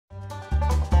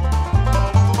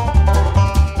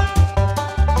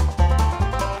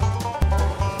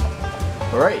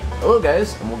Hello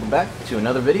guys, and welcome back to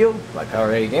another video by Power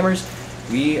Ready Gamers.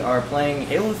 We are playing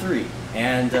Halo 3,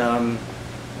 and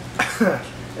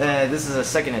this is a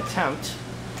second attempt.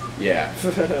 Yeah.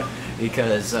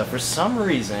 Because for some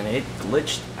reason it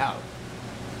glitched out.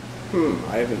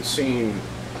 I haven't seen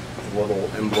the little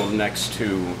emblem next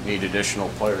to need additional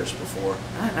players before.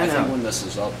 I know. think when this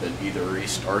is up, it either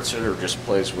restarts it or just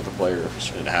plays with the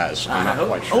players it has. I'm not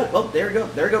quite sure. Oh, there we go,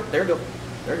 there we go, there we go,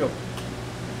 there we go.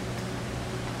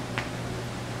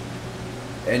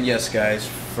 And yes, guys,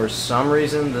 for some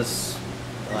reason this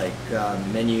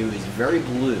menu is very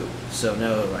blue, so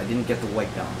no, I didn't get the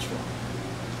white balance wrong.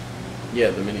 Yeah,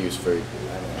 the menu is very cool.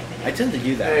 I tend to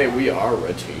do that. Hey, we are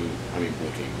red team. I mean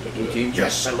blue team. Blue team.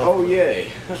 Yes. I love Oh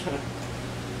yay.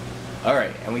 All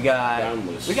right, and we have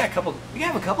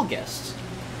a couple guests.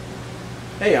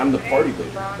 Hey, I'm the party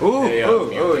leader. Ooh, Hey,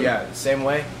 ooh, yeah, the same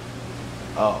way.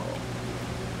 Oh.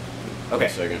 Okay. 1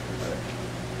 second.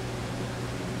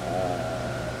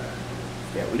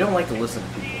 Yeah, we don't like to listen to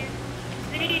people.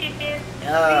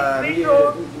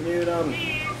 Mute them.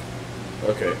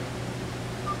 Okay.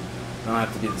 I don't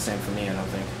have to do the same for me, I don't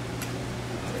think.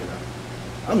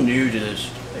 I'm new to this.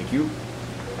 Thank you.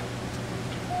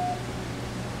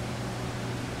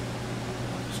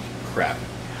 Crap.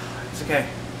 It's okay.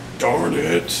 Darn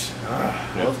it. I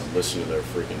Well, have to listen to their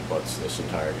freaking butts this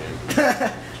entire game.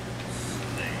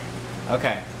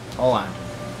 okay, hold on.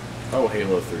 Oh,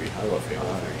 Halo 3. I love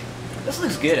Halo 3. This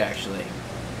looks good, actually.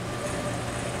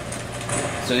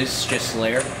 So this is just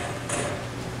Slayer?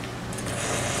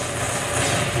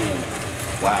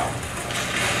 Wow.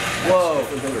 Whoa.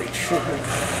 That's the reach.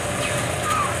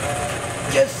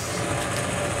 Yes!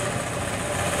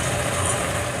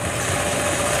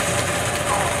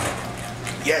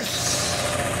 Yes!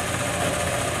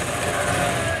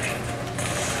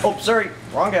 Oh, sorry.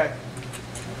 Wrong guy.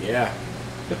 Yeah.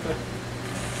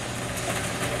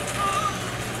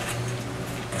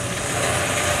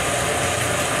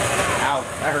 Ow,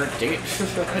 that hurt. Dang it.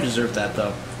 I deserved that,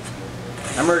 though.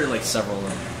 I murdered, like, several of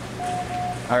them.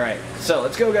 Alright, so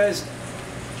let's go, guys.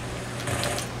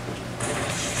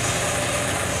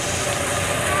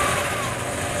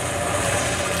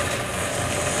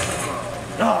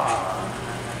 Ah.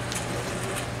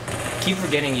 Keep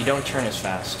forgetting you don't turn as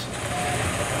fast.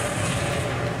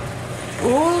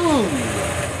 Ooh!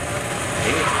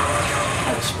 I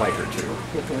have a spiker, too.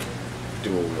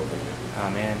 Dual wielding. Oh,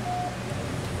 man.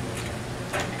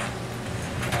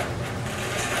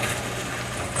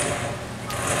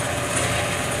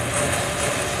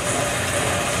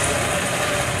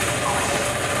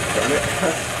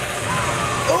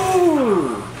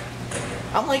 Oh!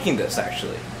 I'm liking this,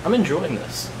 actually. I'm enjoying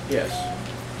this. Yes.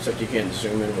 Except you can't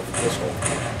zoom in with the pistol.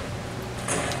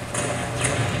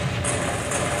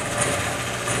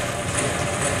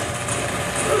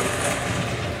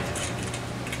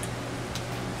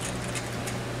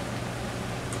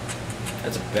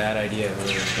 That's a bad idea,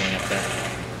 whoever's going up there.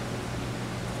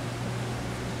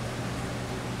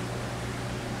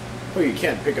 Well, you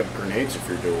can't pick up grenades if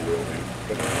you're dual wielding.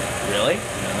 Really?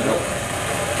 No.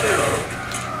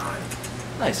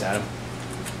 Nice, Adam.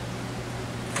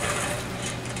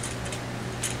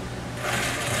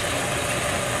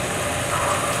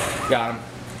 Got him.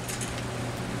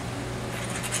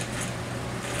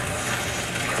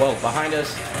 Whoa, behind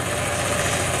us.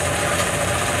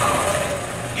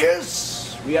 Yes!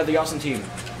 We have the awesome team.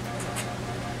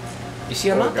 You see,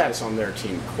 I'm not that... guys on their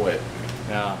team quit.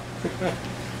 No.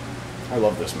 I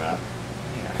love this map.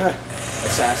 Yeah.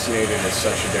 Assassinated is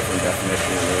such a different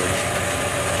definition of rage.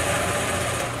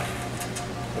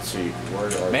 Let's see, where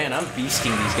are Man, I'm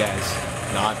beasting these guys.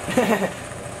 Not.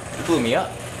 You blew me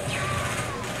up.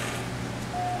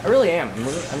 I really am.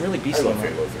 I'm really I beasting love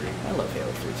them. Halo 3. I love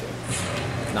Halo 3 too.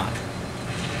 Not.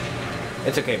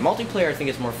 It's okay. Multiplayer, I think,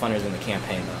 is more funner than the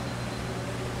campaign, though.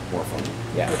 More fun.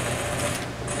 Yeah.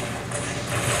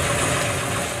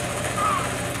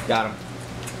 Got him.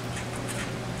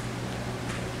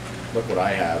 Look what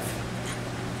I have.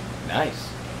 Nice.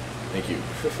 Thank you.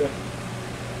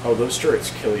 Oh, those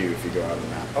turrets kill you if you go out of the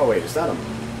map. Oh wait, is that a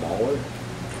Mauler?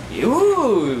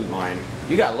 Ooh! Mine.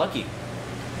 You got lucky.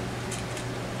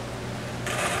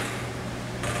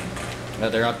 No,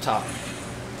 they're up top.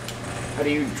 How do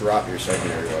you drop your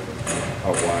secondary weapon?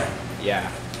 Oh, why?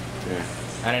 Yeah. Yeah.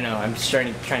 I don't know. I'm just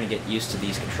trying to get used to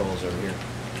these controls over here.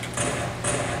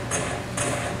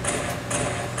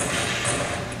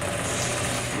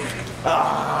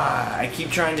 Ah! I keep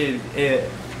trying to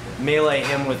melee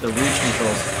him with the reach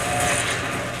controls.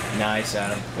 Nice,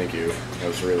 Adam. Thank you. That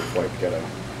was really quite ghetto.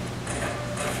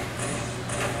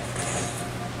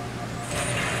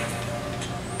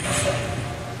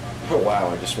 Oh wow,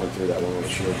 I just went through that one with a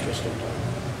shield just in time.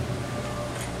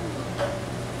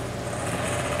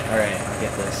 Alright, I'll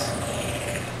get this.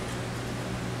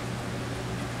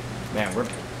 Man,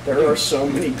 There are so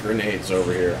many grenades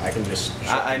over here. I can just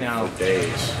I know. for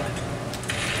days.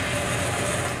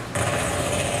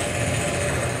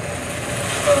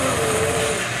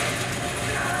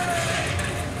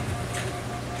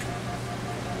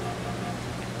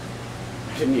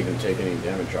 I didn't even take any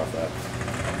damage off that.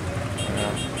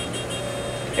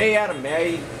 Hey Adam,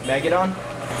 may I get on?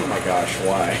 Oh my gosh,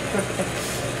 why?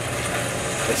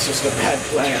 It's just a bad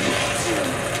plan.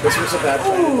 This was a bad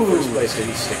plan in the first place. Did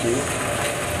he stick you?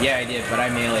 Yeah, I did, but I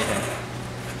meleeed him.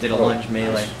 Did a Oh, lunge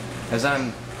melee. nice. Cause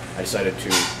I'm I decided to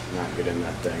not get in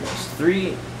that thing.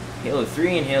 Halo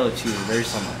 3 and Halo 2 are very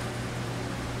similar.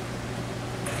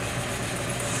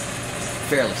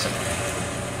 Fairly similar.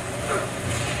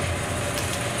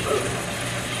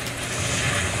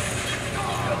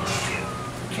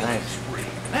 Nice.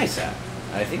 Nice, Adam.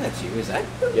 I think that's you. Is that?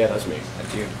 Yeah, that's me.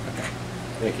 That's you. Okay.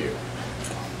 Thank you.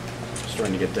 Just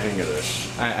trying to get the hang of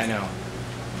this. I know.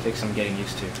 Takes some getting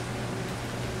used to.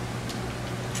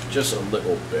 Just a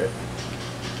little bit.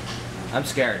 I'm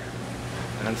scared.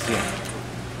 I don't see him.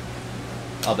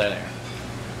 Oh, there.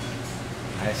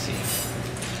 I see.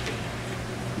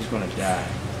 He's gonna die.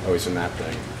 Oh, he's in that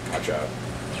thing. Watch out.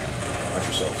 Watch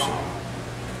yourself, son.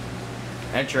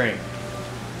 Entering.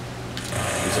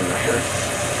 He's in there.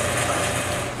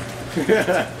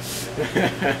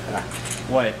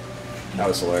 What? That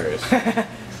was hilarious.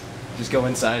 Just go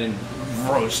inside and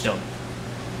roast him.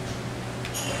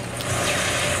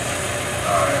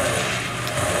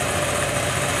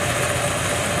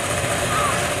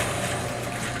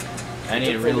 I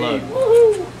need to reload.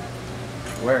 Woohoo!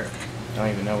 Where? Don't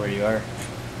even know where you are.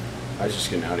 I was just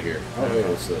getting out of here. Oh, wait,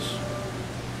 what's this?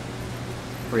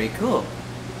 Pretty cool.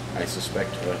 I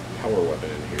suspect a power weapon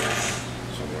in here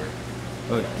somewhere.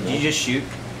 Oh, did you just shoot?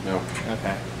 No.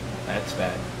 Okay. That's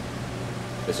bad.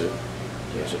 Is it?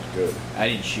 Yeah. Is it good? I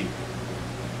didn't shoot.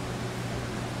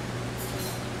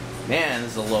 Man,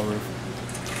 this is a low roof.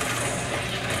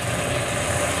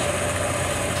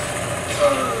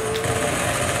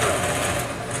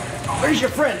 Where's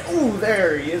your friend? Ooh,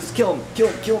 there he is. Kill him. Kill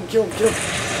him, kill him, kill him, kill him.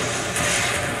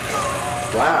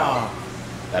 Wow.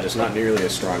 That is not nearly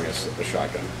as strong as the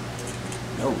shotgun.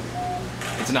 No,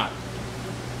 it's not.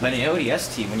 But in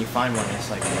ODST, when you find one, it's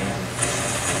like amazing.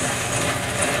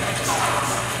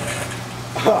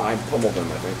 I pummeled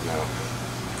him, I think, now.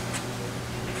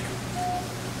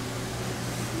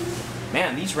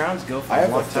 Man, these rounds go for I a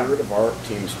have long a third time. of our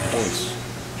team's points.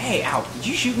 Hey, ow, did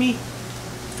you shoot me?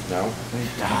 No?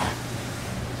 Ah.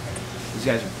 These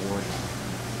guys are bored.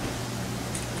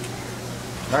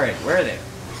 Alright, where are they?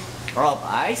 Oh,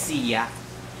 I see ya.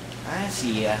 I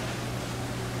see ya.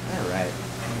 Alright.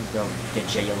 Go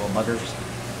get ya, you little buggers.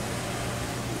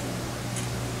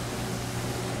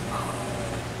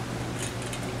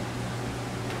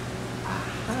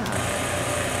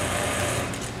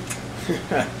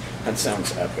 That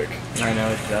sounds epic. I know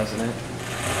it, doesn't it?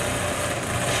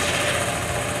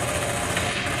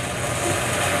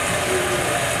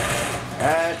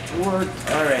 That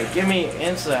worked. Alright, give me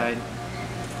inside.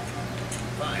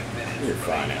 You're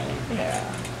fine, Alan.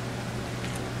 Yeah.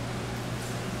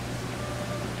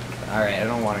 Alright, I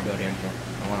don't want to go down here.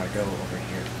 I want to go over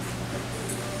here.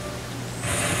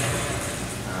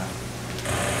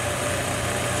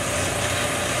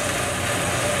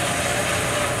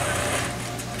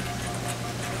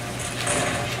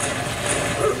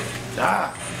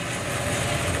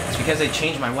 It's because I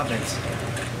changed my weapons.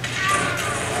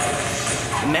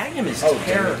 The Magnum is Oh, damn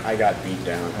terrible. it. I got beat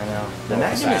down. I know. The Well,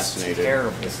 Magnum is assassinated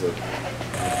terrible. is the word.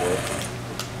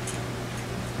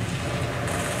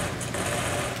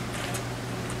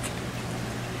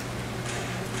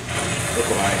 Look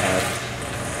what I have.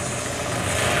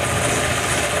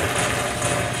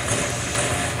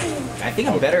 I think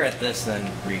I'm better at this than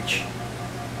Reach.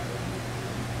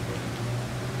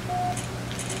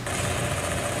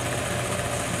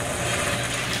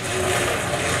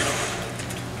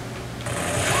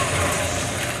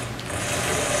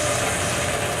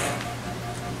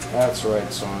 That's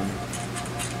right, son.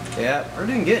 Yeah, we're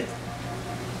doing good.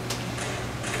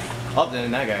 Oh,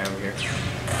 then that guy over here.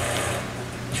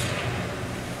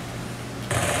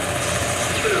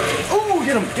 Oh,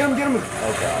 get him, get him, get him.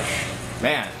 Oh gosh.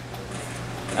 Man,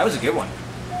 that was a good one.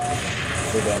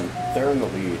 For them, they're in the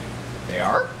lead. They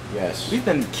are? Yes. We've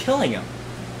been killing them.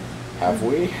 Have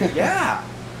we? Yeah.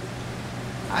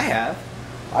 I have.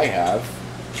 I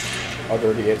have.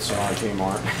 Other idiots on our team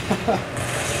aren't.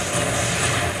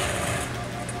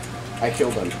 I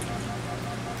killed him.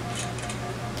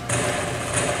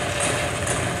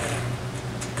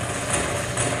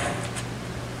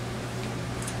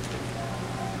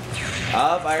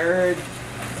 up, I heard.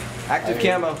 Active I-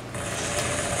 camo.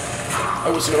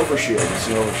 Oh, it's an overshield. It's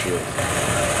an overshield.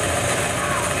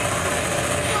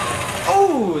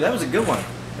 Oh, that was a good one.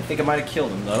 I think I might have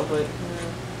killed him though, but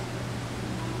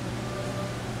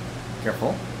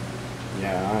careful.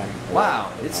 Yeah,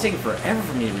 Wow, it's taking forever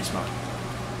for me to respawn.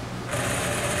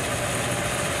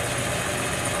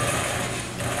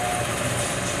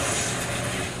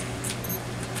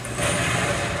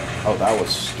 Oh, that was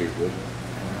stupid.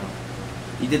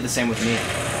 You did the same with me.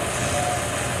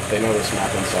 They know this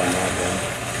map inside and out, then.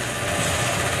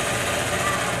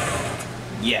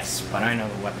 Yes, but I know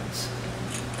the weapons.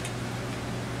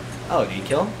 Oh, did you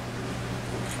kill him?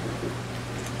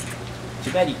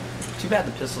 Too bad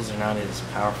the pistols are not as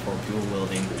powerful dual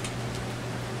wielding.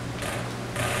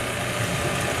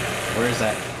 Where is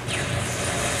that?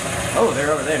 Oh,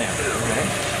 they're over there now. Okay.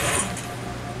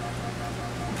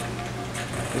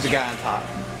 There's a guy on top.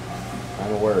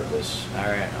 I'm aware of this.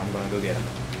 Alright, I'm gonna go get him.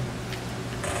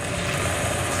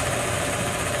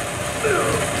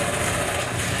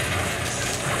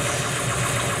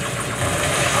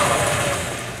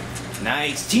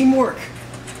 Nice teamwork!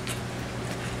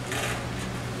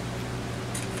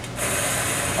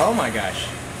 Oh my gosh.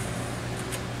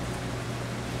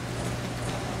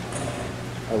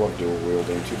 I love dual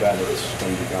wielding. Too bad it's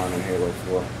going to be gone in Halo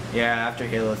 4. Yeah, after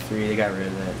Halo 3 they got rid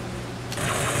of it.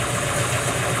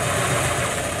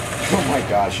 Oh my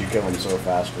gosh, you kill him so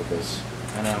fast with this.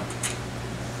 I know.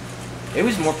 It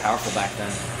was more powerful back then.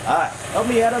 Ah, help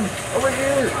me, Adam! Over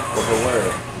here! Over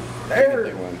where? There!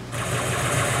 They win.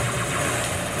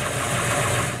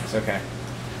 It's okay.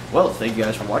 Well, thank you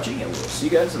guys for watching, and we'll see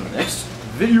you guys in the next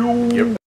video. Yep.